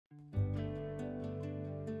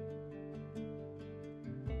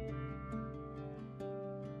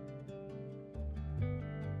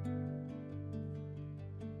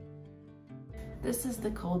This is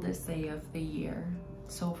the coldest day of the year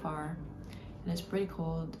so far, and it's pretty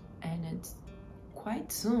cold, and it's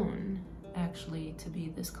quite soon actually to be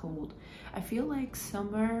this cold. I feel like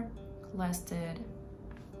summer lasted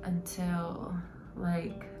until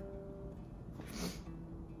like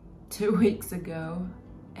 2 weeks ago,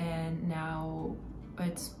 and now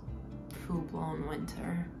it's full-blown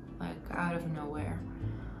winter, like out of nowhere.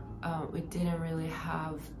 We didn't really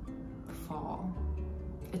have fall,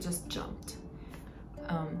 it just jumped.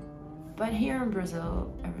 But here in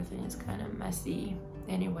Brazil, everything is kind of messy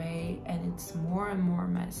anyway, and it's more and more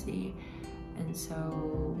messy, and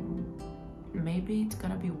so maybe it's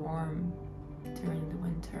gonna be warm during the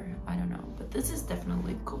winter, I don't know. But this is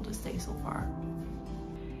definitely the coldest day so far.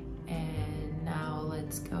 And now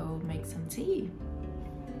let's go make some tea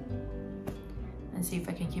and see if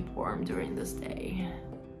I can keep warm during this day.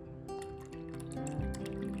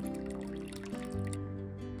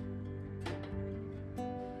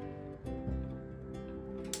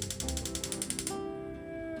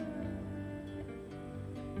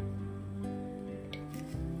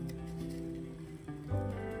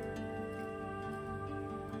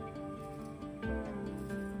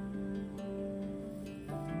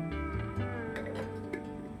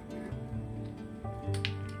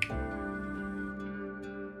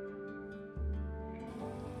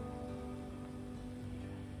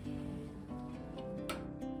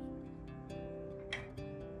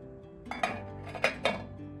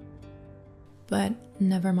 But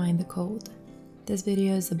never mind the cold. This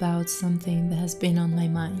video is about something that has been on my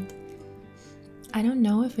mind. I don't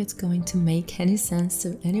know if it's going to make any sense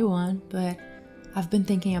to anyone, but I've been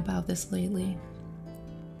thinking about this lately.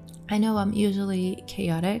 I know I'm usually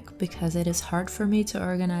chaotic because it is hard for me to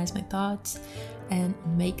organize my thoughts and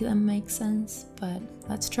make them make sense, but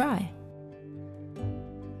let's try.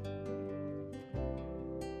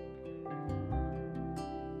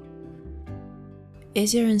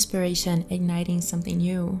 Is your inspiration igniting something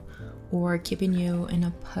new or keeping you in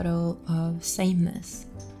a puddle of sameness?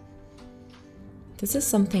 This is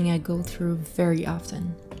something I go through very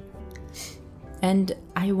often. And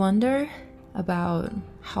I wonder about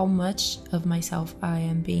how much of myself I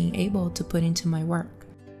am being able to put into my work.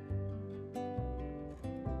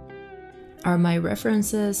 Are my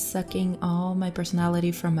references sucking all my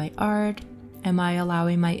personality from my art? Am I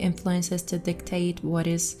allowing my influences to dictate what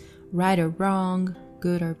is right or wrong,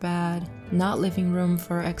 good or bad, not leaving room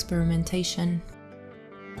for experimentation?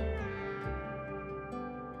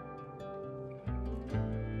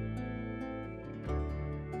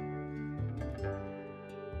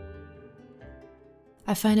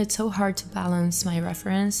 I find it so hard to balance my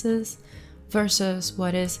references versus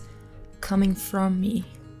what is coming from me,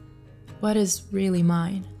 what is really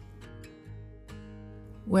mine.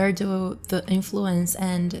 Where do the influence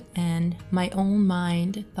end and my own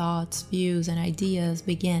mind, thoughts, views, and ideas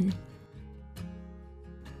begin?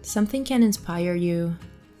 Something can inspire you,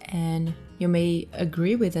 and you may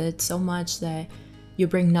agree with it so much that you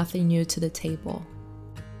bring nothing new to the table.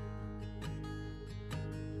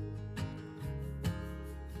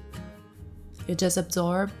 You just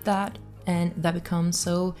absorb that, and that becomes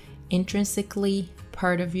so intrinsically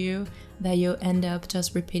part of you that you end up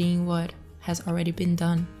just repeating what has already been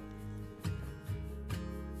done.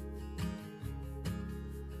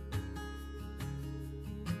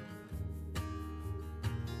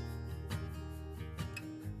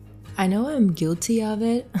 I know I'm guilty of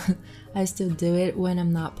it. I still do it when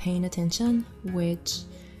I'm not paying attention, which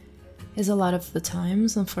is a lot of the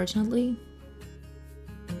times, unfortunately.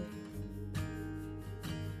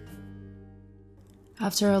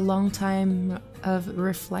 After a long time of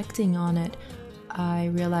reflecting on it, I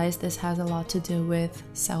realized this has a lot to do with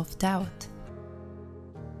self-doubt.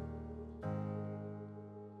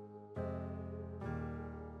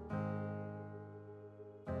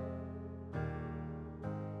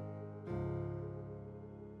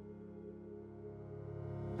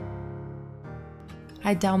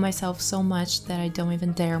 I doubt myself so much that I don't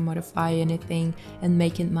even dare modify anything and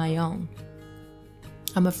make it my own.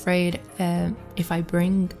 I'm afraid if I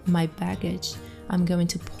bring my baggage, I'm going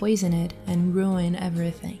to poison it and ruin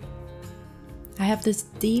everything. I have this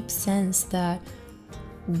deep sense that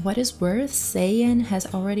what is worth saying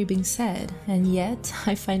has already been said, and yet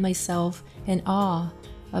I find myself in awe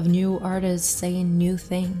of new artists saying new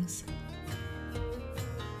things.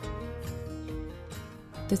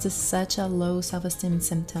 This is such a low self-esteem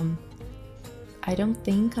symptom. I don't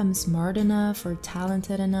think I'm smart enough or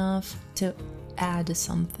talented enough to add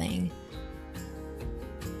something.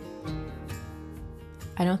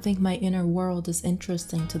 I don't think my inner world is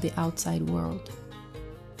interesting to the outside world.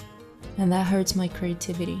 And that hurts my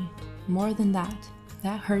creativity. More than that,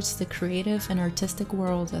 that hurts the creative and artistic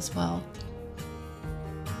world as well.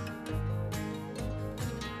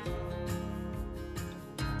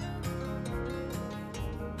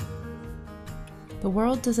 The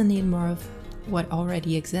world doesn't need more of what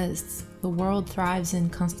already exists. The world thrives in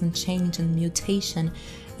constant change and mutation,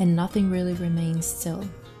 and nothing really remains still.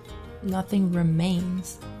 Nothing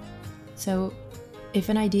remains. So, if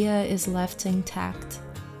an idea is left intact,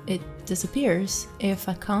 it disappears. If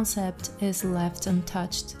a concept is left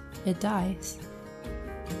untouched, it dies.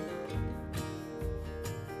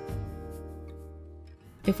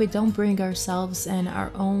 If we don't bring ourselves and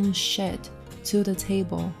our own shit to the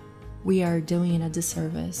table, we are doing a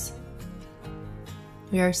disservice.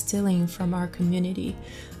 We are stealing from our community.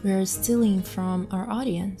 We are stealing from our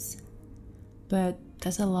audience. But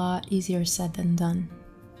that's a lot easier said than done.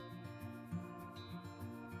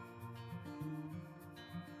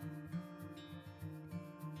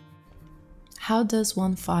 How does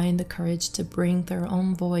one find the courage to bring their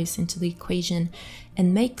own voice into the equation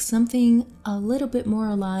and make something a little bit more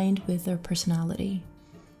aligned with their personality,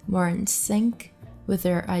 more in sync with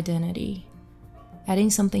their identity?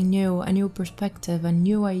 Adding something new, a new perspective, a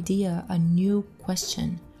new idea, a new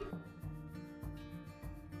question.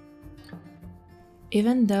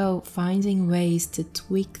 Even though finding ways to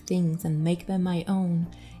tweak things and make them my own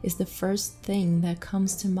is the first thing that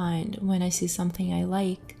comes to mind when I see something I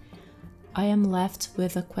like, I am left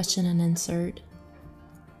with a question unanswered.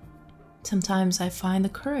 Sometimes I find the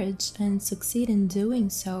courage and succeed in doing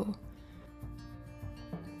so.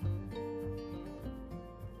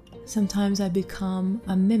 Sometimes I become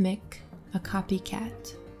a mimic, a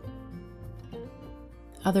copycat.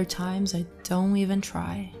 Other times I don't even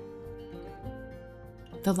try.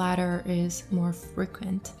 The latter is more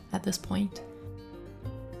frequent at this point.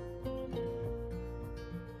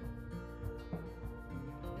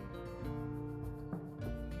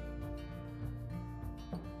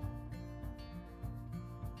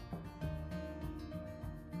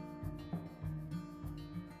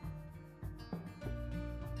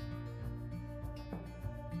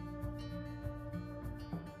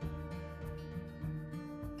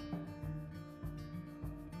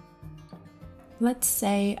 Let's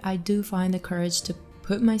say I do find the courage to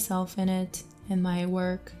put myself in it, in my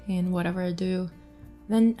work, in whatever I do,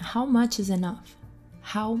 then how much is enough?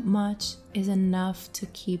 How much is enough to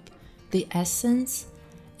keep the essence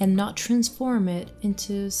and not transform it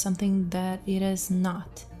into something that it is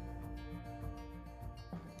not?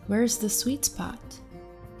 Where's the sweet spot?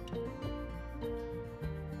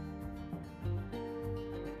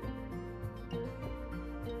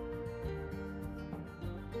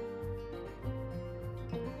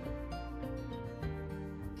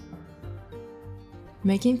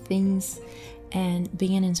 Making things and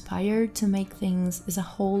being inspired to make things is a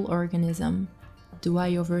whole organism. Do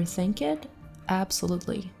I overthink it?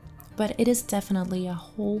 Absolutely. But it is definitely a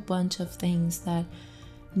whole bunch of things that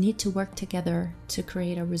need to work together to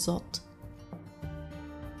create a result.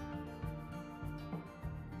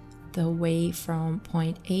 The way from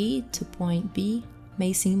point A to point B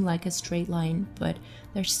may seem like a straight line, but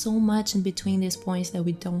there's so much in between these points that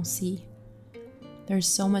we don't see. There's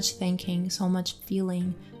so much thinking, so much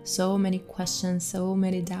feeling, so many questions, so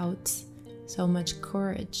many doubts, so much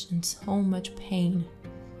courage, and so much pain.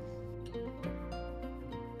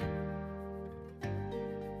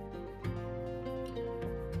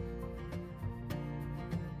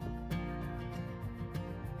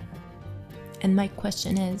 And my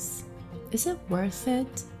question is it worth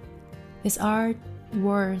it? Is art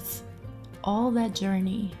worth all that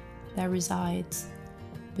journey that resides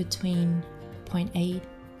between point A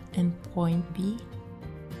and point B?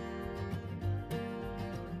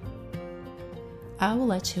 I will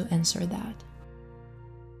let you answer that.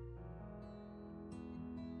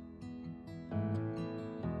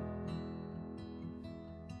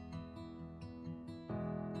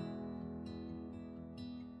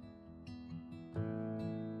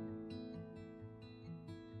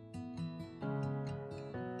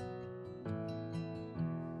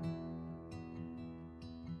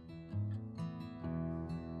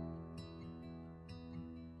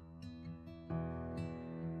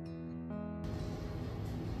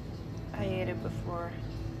 I ate it before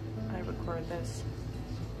I record this.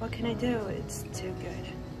 What can I do? It's too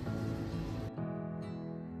good.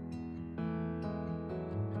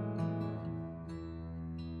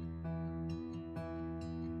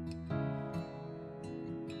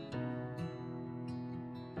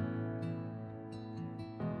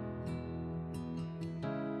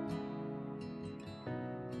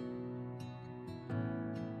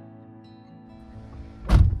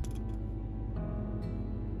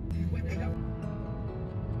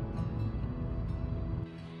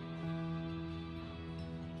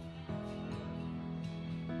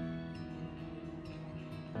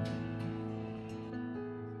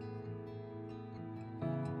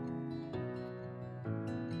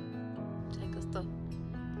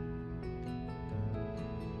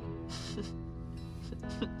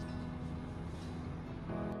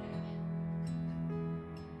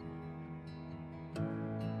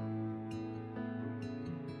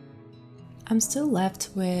 I'm still left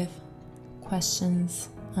with questions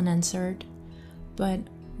unanswered, but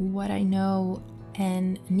what I know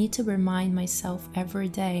and need to remind myself every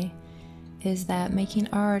day is that making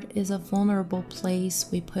art is a vulnerable place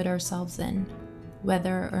we put ourselves in.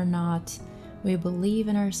 Whether or not we believe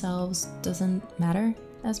in ourselves doesn't matter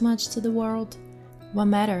as much to the world. What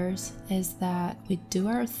matters is that we do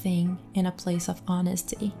our thing in a place of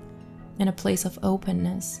honesty, in a place of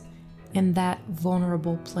openness, in that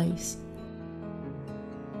vulnerable place.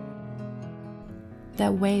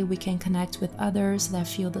 That way we can connect with others that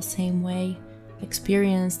feel the same way,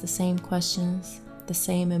 experience the same questions, the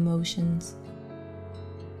same emotions.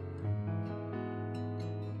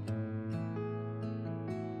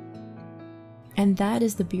 And that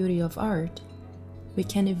is the beauty of art. We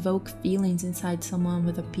can evoke feelings inside someone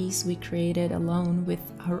with a piece we created alone with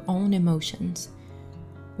our own emotions.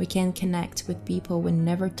 We can connect with people we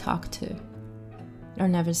never talked to or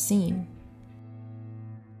never seen.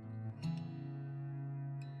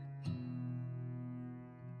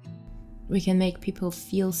 We can make people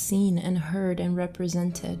feel seen and heard and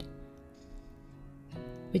represented.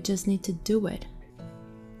 We just need to do it.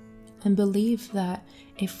 And believe that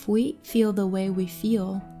if we feel the way we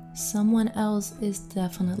feel, someone else is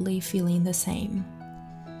definitely feeling the same.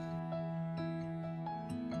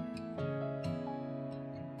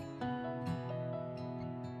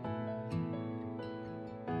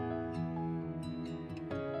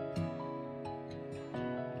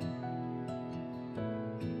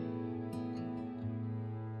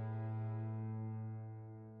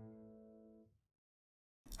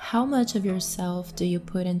 How much of yourself do you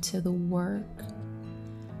put into the work?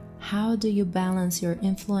 How do you balance your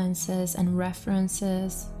influences and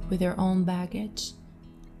references with your own baggage?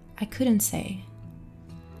 I couldn't say.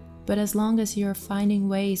 But as long as you're finding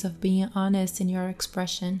ways of being honest in your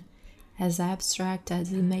expression, as abstract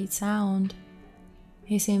as it may sound,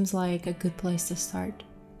 it seems like a good place to start.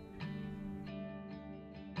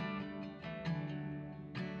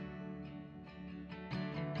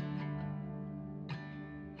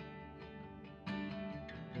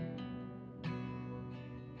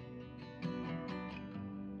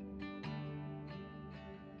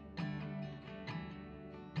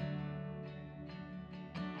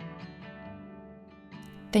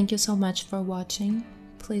 Thank you so much for watching.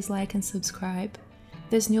 Please like and subscribe.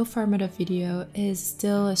 This new format of video is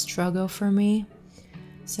still a struggle for me,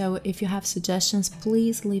 so if you have suggestions,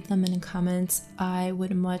 please leave them in the comments. I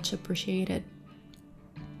would much appreciate it.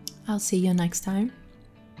 I'll see you next time.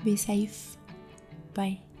 Be safe.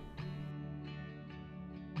 Bye.